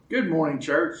Good morning,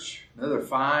 church. Another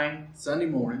fine Sunday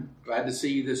morning. Glad to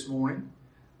see you this morning.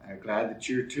 Glad that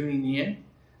you're tuning in.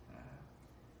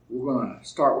 We're going to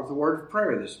start with a word of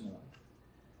prayer this morning.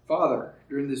 Father,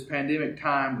 during this pandemic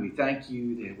time, we thank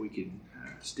you that we can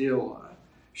still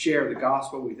share the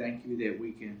gospel. We thank you that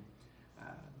we can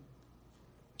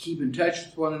keep in touch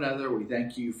with one another. We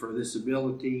thank you for this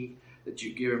ability that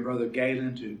you've given Brother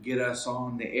Galen to get us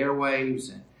on the airwaves,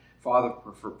 and Father,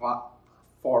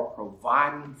 for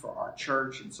providing for our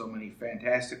church in so many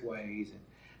fantastic ways and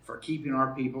for keeping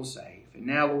our people safe. And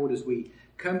now, Lord, as we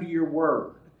come to your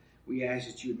word, we ask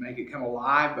that you would make it come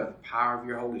alive by the power of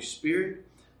your Holy Spirit,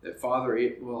 that, Father,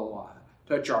 it will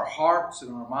touch our hearts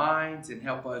and our minds and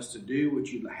help us to do what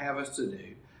you'd have us to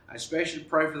do. I especially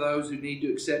pray for those who need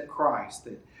to accept Christ,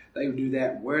 that they would do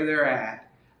that where they're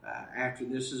at after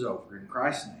this is over. In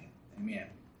Christ's name, amen.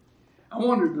 I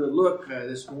wanted to look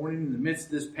this morning in the midst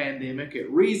of this pandemic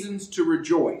at reasons to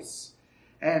rejoice.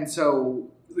 And so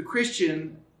the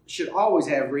Christian should always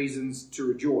have reasons to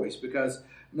rejoice, because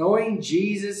knowing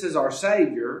Jesus as our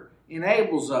Savior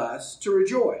enables us to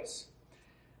rejoice.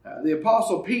 The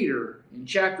Apostle Peter, in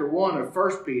chapter 1 of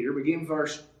 1 Peter, beginning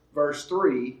verse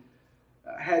 3,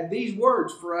 had these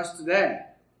words for us today.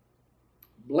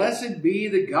 Blessed be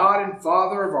the God and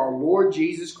Father of our Lord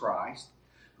Jesus Christ,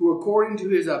 who according to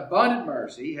his abundant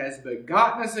mercy has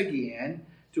begotten us again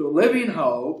to a living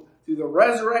hope through the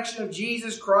resurrection of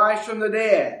Jesus Christ from the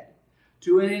dead,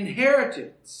 to an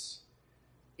inheritance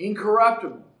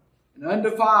incorruptible and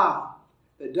undefiled,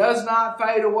 that does not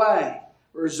fade away,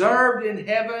 reserved in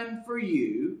heaven for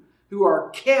you, who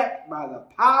are kept by the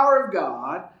power of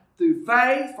God through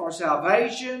faith for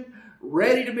salvation,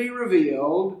 ready to be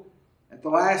revealed at the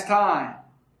last time.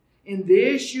 In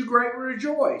this you greatly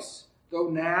rejoice, though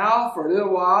now, for a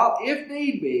little while, if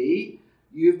need be,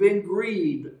 you've been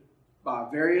grieved by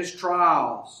various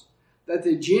trials, that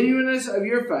the genuineness of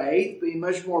your faith, being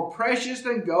much more precious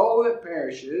than gold that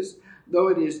perishes, though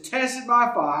it is tested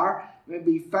by fire, may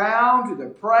be found to the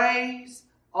praise,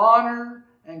 honor,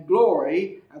 and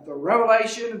glory at the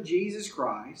revelation of Jesus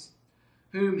Christ,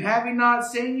 whom having not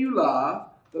seen you love,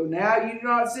 though now you do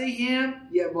not see him,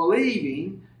 yet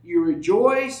believing, you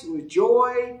rejoice with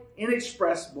joy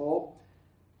inexpressible,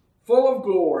 full of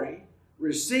glory,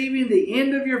 receiving the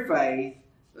end of your faith,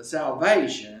 the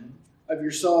salvation of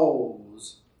your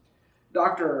souls.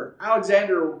 Dr.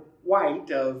 Alexander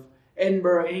White of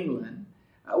Edinburgh, England,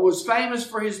 was famous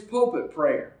for his pulpit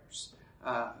prayers.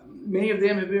 Many of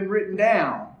them have been written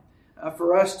down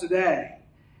for us today.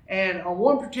 And on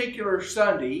one particular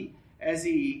Sunday, as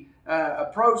he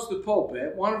approached the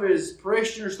pulpit, one of his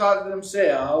parishioners thought to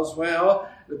themselves, well,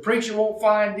 the preacher won't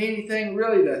find anything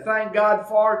really to thank God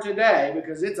for today,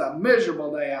 because it's a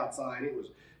miserable day outside. It was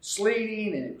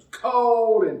sleeting and it was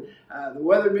cold, and the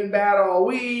weather had been bad all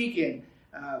week, and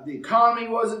the economy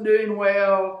wasn't doing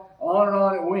well. On and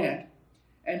on it went.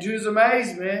 And to his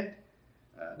amazement,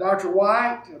 Dr.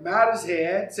 White bowed his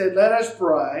head, said, "Let us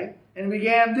pray," and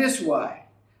began this way.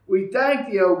 "We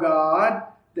thank thee, O God,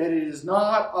 that it is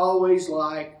not always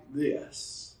like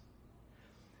this."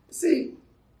 See,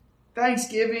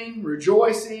 thanksgiving,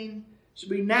 rejoicing should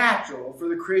be natural for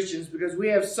the Christians, because we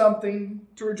have something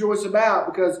to rejoice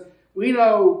about, because we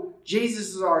know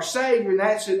Jesus is our Savior, and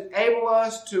that should enable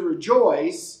us to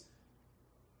rejoice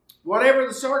whatever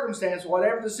the circumstance,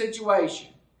 whatever the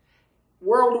situation.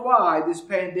 Worldwide, this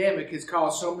pandemic has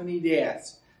caused so many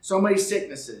deaths, so many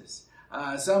sicknesses.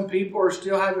 Some people are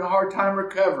still having a hard time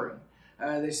recovering.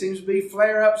 There seems to be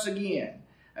flare-ups again.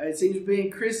 It seems to be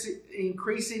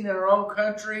increasing in our own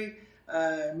country,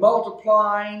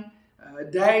 multiplying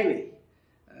daily.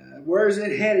 Where is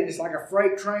it headed? It's like a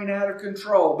freight train out of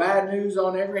control. Bad news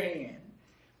on every hand.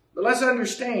 But let's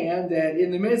understand that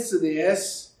in the midst of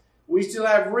this, we still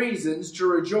have reasons to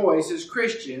rejoice as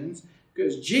Christians,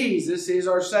 because Jesus is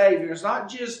our Savior. It's not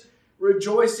just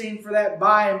rejoicing for that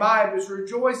by and by, but it's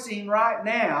rejoicing right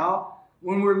now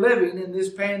when we're living in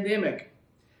this pandemic.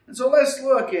 And so let's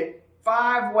look at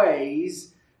 5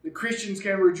 ways the Christians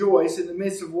can rejoice in the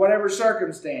midst of whatever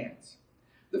circumstance.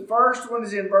 The first one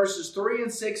is in verses 3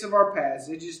 and 6 of our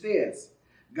passage. Is this: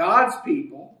 God's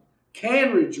people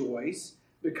can rejoice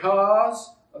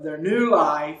because of their new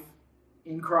life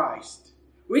in Christ.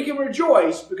 We can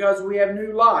rejoice because we have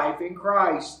new life in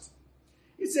Christ.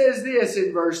 It says this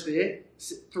in verse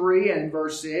 3 and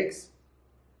verse 6.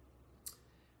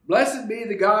 Blessed be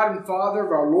the God and Father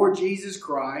of our Lord Jesus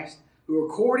Christ, who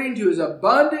according to his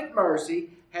abundant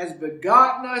mercy has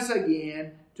begotten us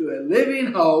again to a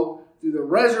living hope through the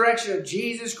resurrection of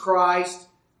Jesus Christ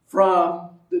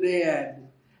from the dead.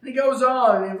 And he goes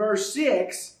on in verse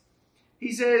 6,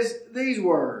 he says these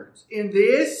words, "In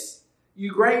this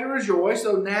you greatly rejoice,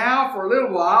 though now for a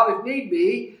little while, if need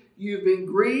be, you've been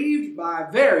grieved by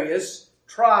various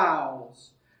trials."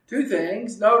 Two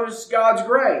things. Notice God's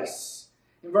grace.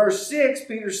 In verse 6,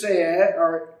 Peter said,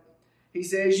 he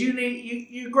says,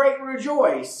 you greatly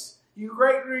rejoice. You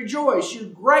greatly rejoice. You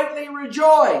greatly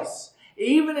rejoice.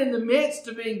 Even in the midst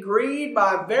of being grieved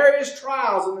by various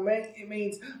trials. And it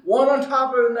means one on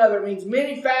top of another. It means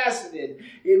many faceted.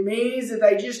 It means that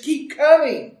they just keep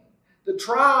coming. The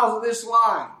trials of this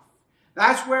life.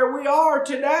 That's where we are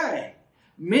today.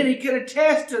 Many can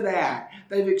attest to that.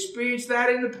 They've experienced that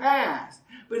in the past.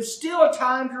 But it's still a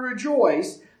time to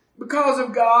rejoice because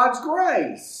of God's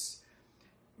grace.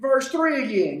 Verse 3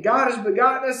 again. God has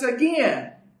begotten us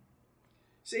again.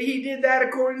 See, He did that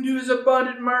according to His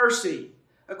abundant mercy,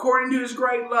 according to His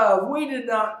great love. We did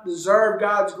not deserve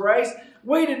God's grace.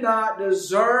 We did not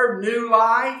deserve new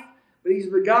life, but He's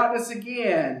begotten us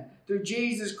again through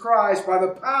Jesus Christ by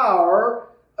the power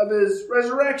of His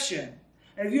resurrection.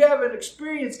 And if you haven't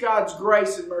experienced God's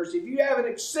grace and mercy, if you haven't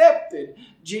accepted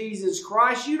Jesus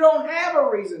Christ, you don't have a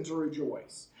reason to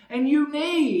rejoice. And you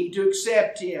need to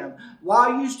accept Him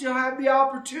while you still have the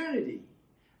opportunity.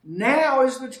 Now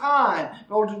is the time.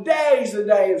 For today is the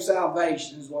day of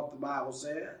salvation, is what the Bible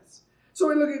says. So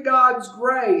we look at God's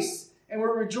grace and we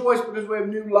rejoice because we have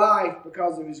new life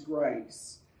because of His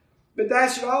grace. But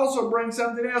that should also bring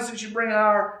something else. It should bring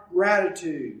our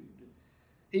gratitude.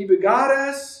 He begot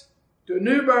us to a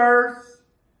new birth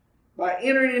by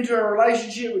entering into a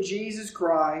relationship with Jesus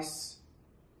Christ.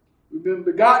 We've been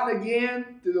begotten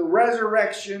again through the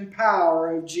resurrection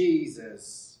power of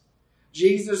Jesus.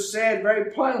 Jesus said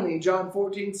very plainly in John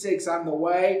 14:6, "I'm the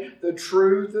way, the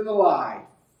truth, and the life.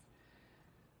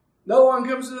 No one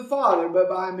comes to the Father but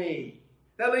by me."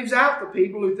 That leaves out the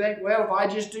people who think, well, if I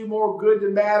just do more good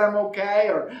than bad, I'm okay,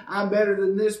 or I'm better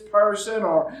than this person,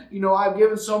 or, I've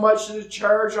given so much to the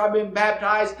church, I've been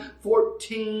baptized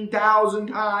 14,000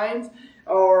 times,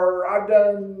 or I've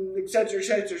done, etc.,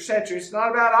 etc., etc. It's not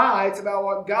about I, it's about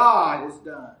what God has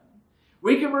done.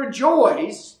 We can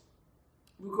rejoice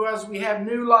because we have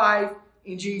new life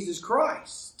in Jesus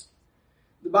Christ.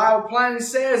 The Bible plainly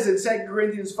says in 2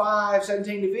 Corinthians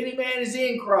 5:17, if any man is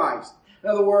in Christ, in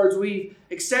other words, we've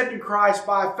accepted Christ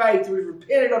by faith. We've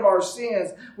repented of our sins.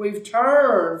 We've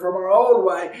turned from our old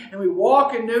way. And we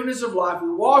walk in newness of life. We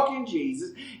walk in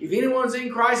Jesus. If anyone's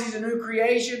in Christ, he's a new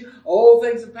creation. Old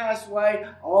things have passed away.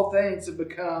 All things have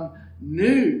become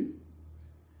new.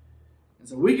 And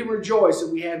so we can rejoice that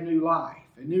we have new life.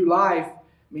 And new life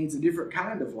means a different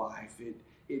kind of life.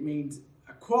 It means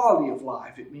a quality of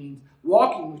life. It means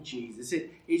walking with Jesus.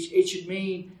 It should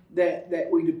mean that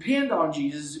we depend on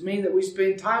Jesus. It means that we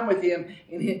spend time with Him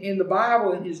in the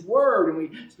Bible and His Word, and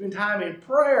we spend time in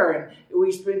prayer, and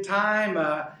we spend time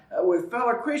with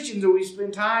fellow Christians, and we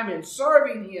spend time in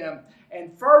serving Him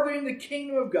and furthering the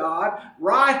kingdom of God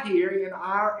right here in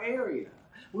our area.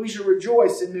 We should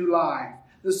rejoice in new life.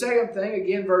 The second thing,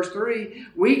 again, verse 3,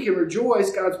 we can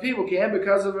rejoice, God's people can,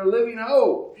 because of a living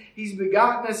hope. He's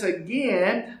begotten us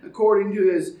again, according to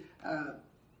His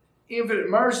infinite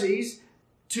mercies,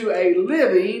 to a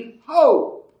living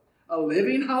hope. A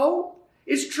living hope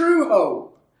is true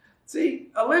hope. See,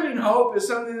 a living hope is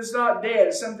something that's not dead.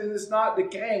 It's something that's not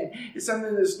decaying. It's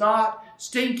something that's not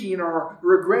stinking or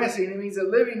regressing. It means a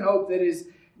living hope that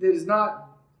is not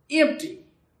empty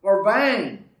or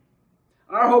vain.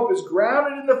 Our hope is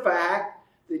grounded in the fact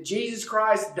that Jesus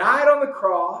Christ died on the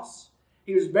cross,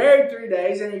 He was buried 3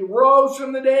 days, and He rose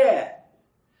from the dead.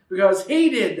 Because He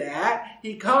did that,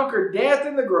 He conquered death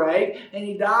in the grave, and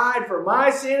He died for my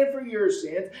sin and for your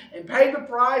sins, and paid the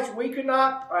price we could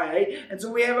not pay. And so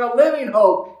we have a living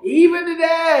hope. Even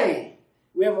today,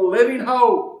 we have a living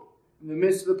hope in the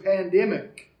midst of the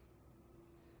pandemic.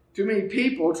 Too many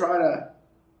people try to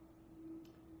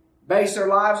base their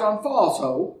lives on false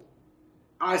hope.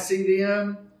 I see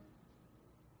them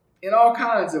in all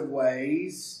kinds of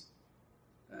ways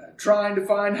trying to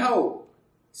find hope.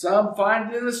 Some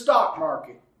find it in the stock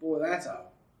market. Boy, that's a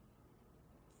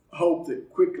hope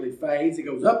that quickly fades. It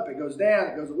goes up, it goes down,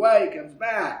 it goes away, it comes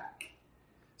back.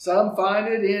 Some find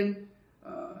it in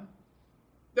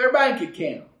their bank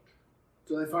account.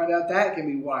 So they find out that can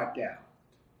be wiped out.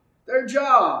 Their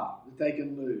job that they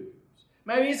can lose.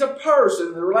 Maybe it's a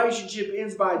person, the relationship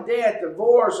ends by death,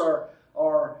 divorce, or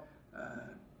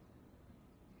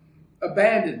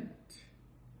abandonment.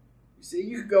 You see,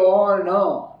 you could go on and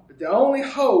on. But the only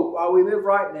hope while we live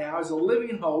right now is a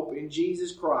living hope in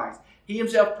Jesus Christ. He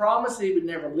Himself promised that He would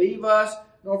never leave us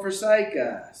nor forsake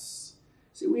us.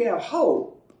 See, we have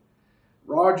hope.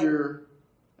 Roger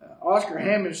Oscar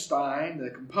Hammerstein,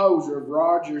 the composer of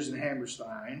Rodgers and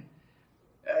Hammerstein,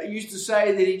 used to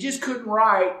say that he just couldn't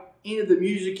write any of the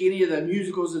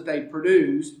musicals that they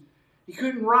produced. He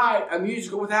couldn't write a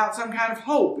musical without some kind of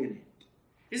hope in it.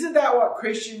 Isn't that what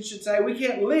Christians should say? We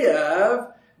can't live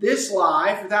this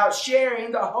life without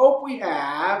sharing the hope we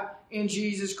have in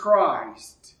Jesus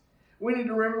Christ. We need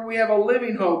to remember we have a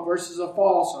living hope versus a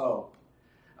false hope.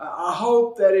 A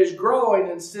hope that is growing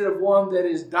instead of one that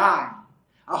is dying.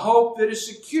 A hope that is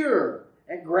secure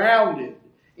and grounded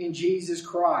in Jesus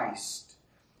Christ.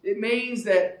 It means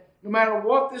that no matter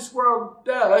what this world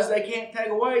does, they can't take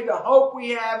away the hope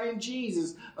we have in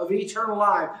Jesus of eternal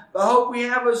life. The hope we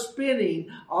have of spending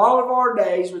all of our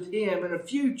days with Him in a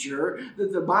future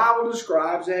that the Bible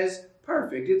describes as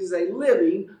perfect. It is a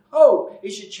living hope. It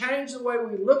should change the way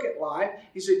we look at life.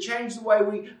 It should change the way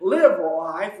we live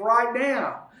life right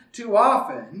now. Too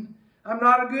often, I'm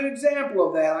not a good example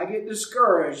of that. I get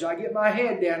discouraged. I get my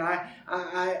head down.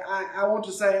 I want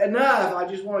to say enough. I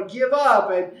just want to give up.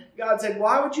 And God said,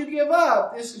 why would you give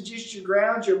up? This is just your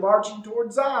ground. You're marching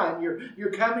towards Zion.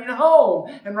 You're coming home.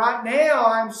 And right now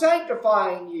I'm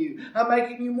sanctifying you. I'm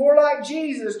making you more like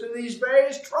Jesus through these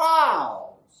various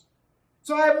trials.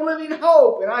 So I have a living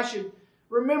hope, and I should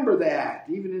remember that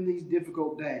even in these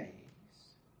difficult days.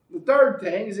 The third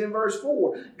thing is in verse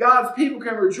 4. God's people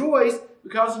can rejoice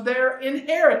because of their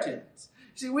inheritance.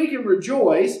 See, we can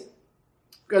rejoice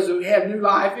because we have new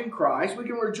life in Christ. We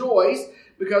can rejoice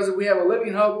because we have a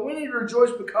living hope. But we need to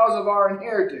rejoice because of our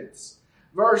inheritance.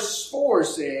 Verse 4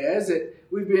 says that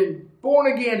we've been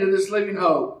born again to this living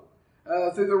hope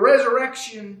through the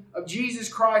resurrection of Jesus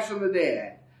Christ from the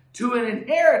dead to an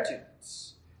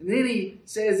inheritance. And then he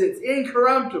says it's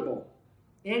incorruptible,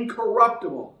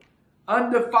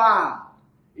 undefiled.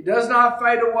 It does not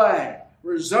fade away.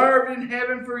 Reserved in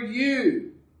heaven for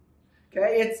you.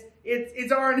 Okay,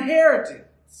 it's our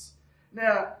inheritance.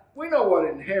 Now, we know what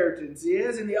inheritance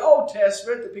is. In the Old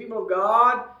Testament, the people of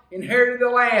God inherited the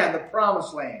land, the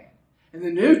promised land. In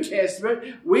the New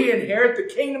Testament, we inherit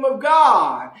the kingdom of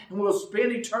God, and we'll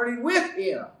spend eternity with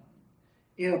Him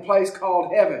in a place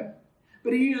called heaven.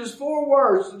 But he uses 4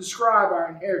 words to describe our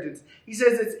inheritance. He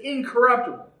says it's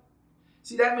incorruptible.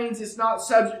 See, that means it's not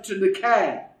subject to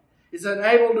decay. It's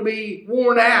unable to be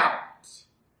worn out.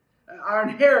 Our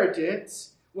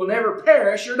inheritance will never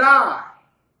perish or die.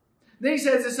 Then he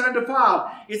says it's undefiled.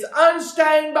 It's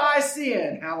unstained by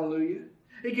sin. Hallelujah.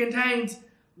 It contains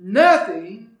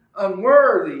nothing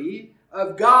unworthy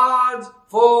of God's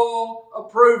full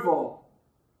approval.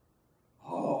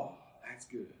 Oh, that's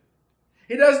good.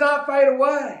 It does not fade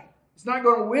away. It's not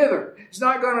going to wither. It's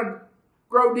not going to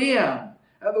grow dim.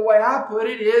 The way I put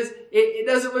it is, it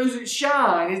doesn't lose its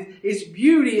shine. Its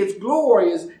beauty, its glory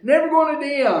is never going to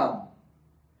dim.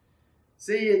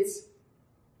 See,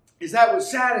 is that what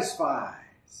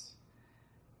satisfies?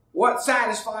 What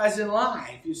satisfies in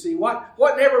life? You see, what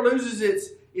never loses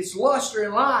its luster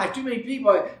in life? Too many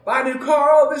people buy a new car.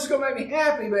 Oh, this is going to make me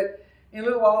happy, but in a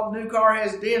little while, the new car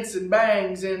has dents and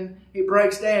bangs and it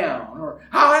breaks down. Or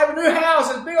I'll have a new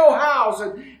house, this big old house,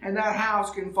 and that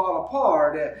house can fall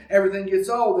apart. Everything gets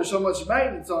old. There's so much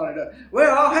maintenance on it.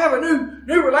 Well, I'll have a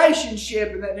new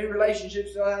relationship, and that new relationship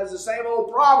still has the same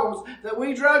old problems that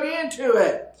we drug into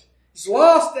it. It's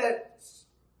lost that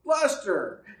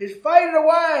luster. It's faded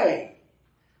away.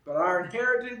 But our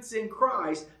inheritance in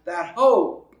Christ, that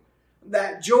hope,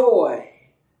 that joy,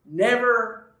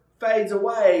 never fades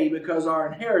away because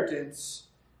our inheritance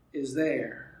is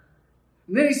there.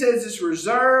 And then he says it's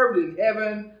reserved in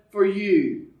heaven for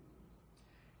you.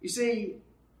 You see,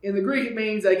 in the Greek it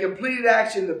means a completed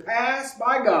action in the past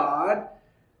by God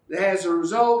that has the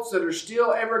results that are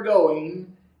still ever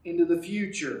going into the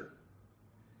future.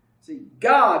 See,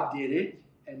 God did it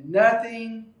and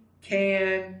nothing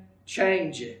can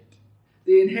change it.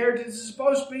 The inheritance is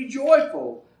supposed to be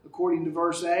joyful, according to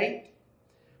verse 8.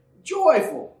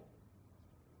 Joyful.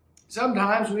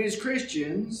 Sometimes we as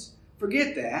Christians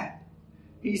forget that.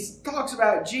 He talks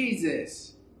about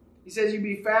Jesus. He says, you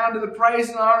be found to the praise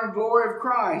and honor and glory of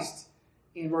Christ.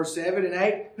 In verse 7 and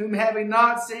 8, whom having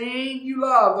not seen, you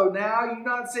love. Though now you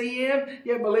not see Him,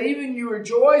 yet believing you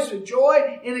rejoice with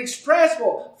joy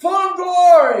inexpressible, full of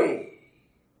glory.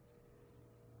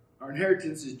 Our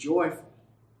inheritance is joyful.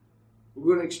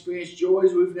 We're going to experience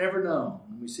joys we've never known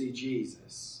when we see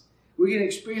Jesus. We can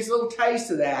experience a little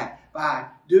taste of that by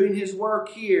doing His work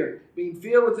here, being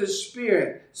filled with His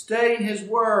Spirit, studying His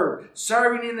Word,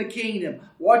 serving in the kingdom,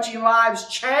 watching lives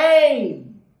changed.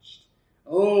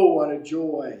 Oh, what a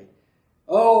joy.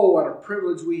 Oh, what a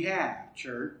privilege we have,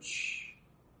 church.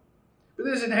 But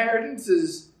this inheritance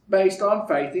is based on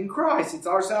faith in Christ. It's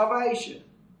our salvation.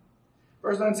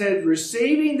 Verse 9 says,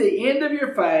 receiving the end of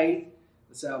your faith,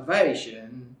 the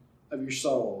salvation of your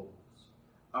souls.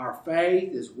 Our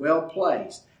faith is well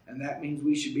placed, and that means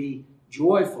we should be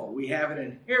joyful. We have an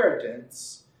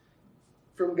inheritance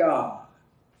from God.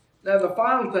 Now, the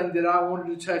final thing that I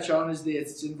wanted to touch on is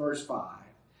this. It's in verse 5.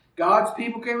 God's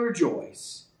people can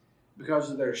rejoice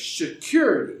because of their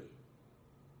security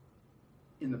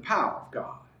in the power of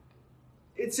God.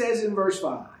 It says in verse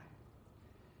 5,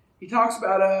 he talks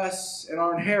about us and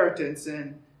our inheritance,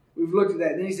 and we've looked at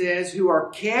that. And he says, who are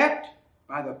kept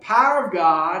by the power of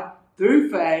God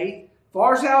through faith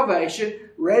for salvation,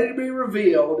 ready to be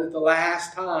revealed at the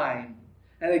last time.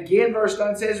 And again, verse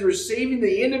 9 says, receiving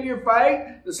the end of your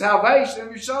faith, the salvation of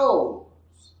your souls.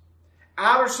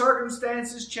 Outer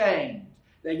circumstances change.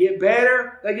 They get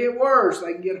better, they get worse.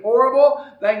 They can get horrible,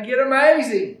 they can get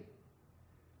amazing.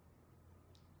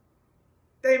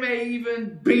 They may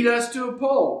even beat us to a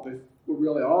pulp, if we're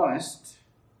really honest,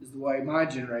 is the way my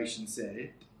generation said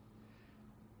it.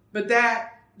 But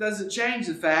that doesn't change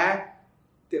the fact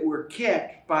that we're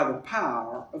kept by the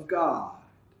power of God.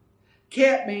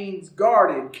 Kept means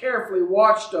guarded, carefully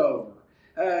watched over.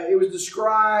 It was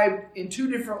described in two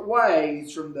different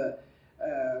ways from the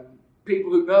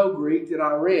people who know Greek that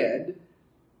I read.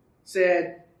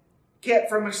 Said, kept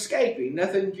from escaping.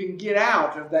 Nothing can get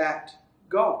out of that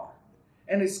guard.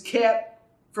 And it's kept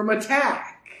from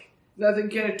attack. Nothing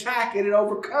can attack it and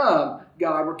overcome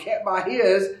God. We're kept by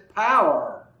His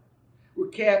power. We're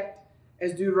kept,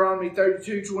 as Deuteronomy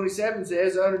 32:27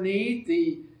 says, underneath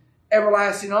the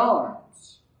everlasting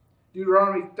arms.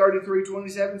 Deuteronomy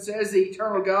 33:27 says, the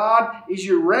eternal God is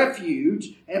your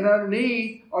refuge, and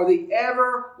underneath are the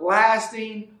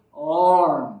everlasting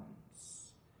arms.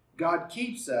 God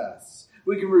keeps us.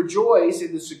 We can rejoice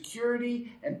in the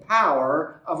security and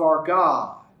power of our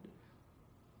God.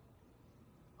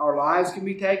 Our lives can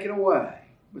be taken away,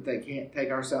 but they can't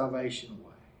take our salvation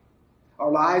away.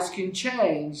 Our lives can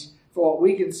change for what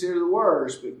we consider the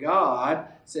worst, but God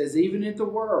says even at the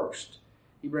worst,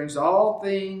 He brings all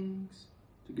things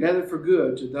together for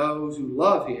good to those who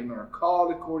love Him and are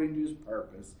called according to His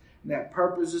purpose. And that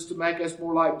purpose is to make us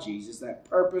more like Jesus. That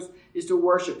purpose is to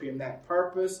worship Him. That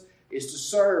purpose is to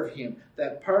serve Him.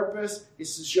 That purpose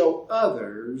is to show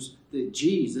others that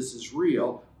Jesus is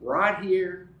real right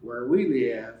here where we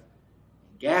live,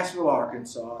 in Gassville,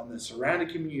 Arkansas, and the surrounding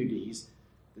communities,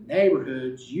 the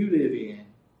neighborhoods you live in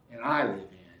and I live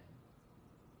in.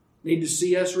 Need to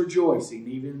see us rejoicing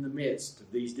even in the midst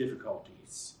of these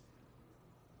difficulties.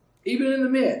 Even in the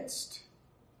midst.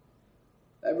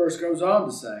 That verse goes on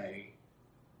to say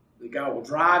that God will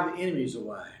drive the enemies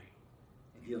away,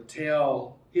 and He'll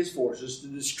tell His forces to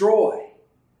destroy,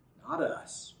 not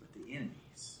us, but the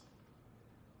enemies.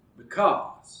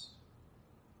 Because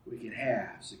we can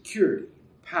have security in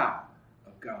the power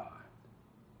of God.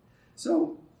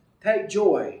 So, take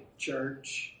joy,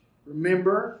 church.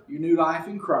 Remember your new life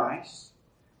in Christ.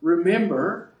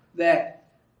 Remember that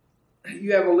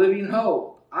you have a living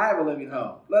hope. I have a living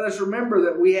hope. Let us remember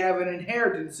that we have an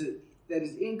inheritance that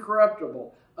is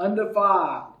incorruptible,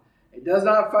 undefiled. It does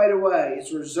not fade away.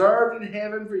 It's reserved in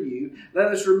heaven for you. Let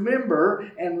us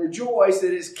remember and rejoice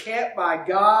that it is kept by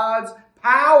God's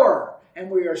power.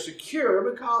 And we are secure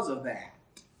because of that.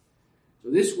 So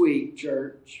this week,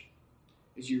 church,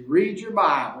 as you read your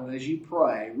Bible and as you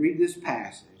pray, read this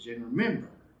passage and remember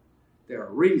there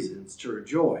are reasons to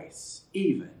rejoice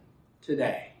even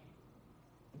today.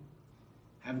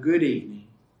 Have a good evening.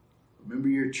 Remember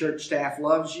your church staff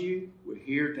loves you. We're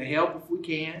here to help if we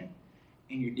can.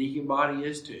 And your deacon body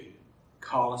is too.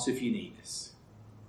 Call us if you need us.